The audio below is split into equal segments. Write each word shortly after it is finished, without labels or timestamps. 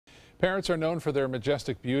Parrots are known for their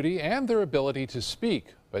majestic beauty and their ability to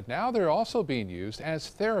speak, but now they're also being used as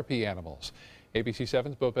therapy animals. ABC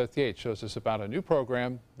 7's Bobeth Yates shows us about a new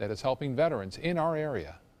program that is helping veterans in our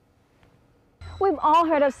area. We've all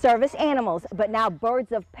heard of service animals, but now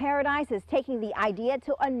Birds of Paradise is taking the idea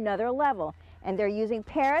to another level, and they're using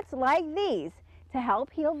parrots like these to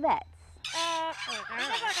help heal vets.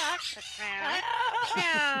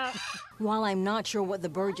 While I'm not sure what the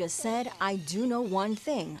bird just said, I do know one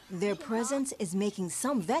thing. Their presence is making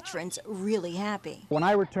some veterans really happy. When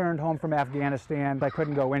I returned home from Afghanistan, I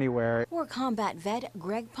couldn't go anywhere. War combat vet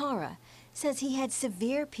Greg Parra says he had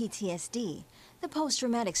severe PTSD. The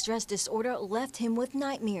post-traumatic stress disorder left him with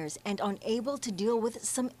nightmares and unable to deal with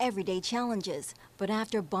some everyday challenges. But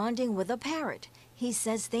after bonding with a parrot, he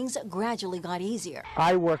says things gradually got easier.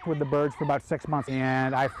 I worked with the birds for about 6 months,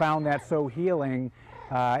 and I found that so healing,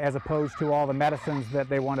 as opposed to all the medicines that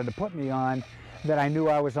they wanted to put me on, that I knew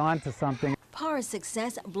I was on to something. Parra's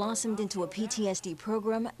success blossomed into a PTSD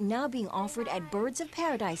program now being offered at Birds of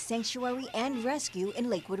Paradise Sanctuary and Rescue in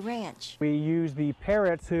Lakewood Ranch. We use the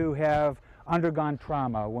parrots who have undergone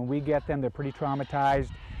trauma. When we get them, they're pretty traumatized.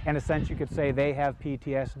 In a sense, you could say they have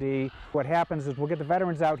PTSD. What happens is we'll get the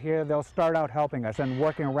veterans out here, they'll start out helping us and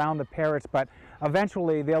working around the parrots, but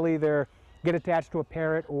eventually they'll either get attached to a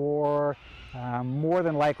parrot or more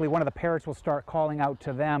than likely one of the parrots will start calling out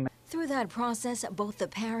to them. Through that process, both the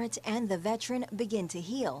parrot and the veteran begin to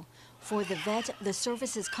heal. For the vet, the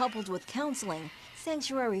service is coupled with counseling.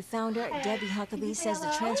 Sanctuary founder Debbie Huckabee says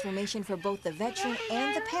the transformation for both the veteran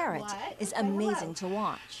and the parrot is amazing to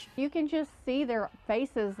watch. You can just see their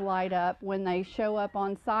faces light up when they show up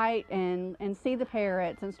on site and see the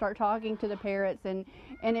parrots and start talking to the parrots, and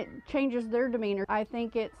it changes their demeanor. I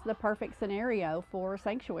think it's the perfect scenario for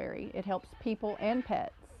Sanctuary. It helps people and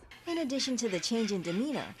pets. In addition to the change in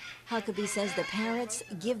demeanor, Huckabee says the parrots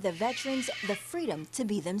give the veterans the freedom to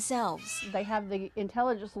be themselves. They have the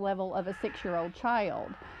intelligence level of a 6-year-old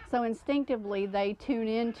child, so instinctively they tune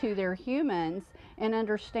into their humans and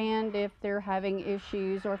understand if they're having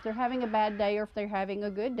issues or if they're having a bad day or if they're having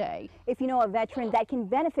a good day. If you know a veteran that can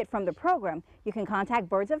benefit from the program, you can contact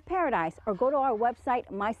Birds of Paradise or go to our website,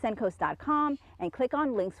 mysuncoast.com, and click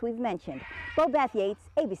on links we've mentioned. Bobeth Yates,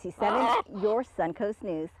 ABC 7, your Suncoast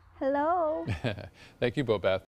News. Hello. Thank you, Bobeth.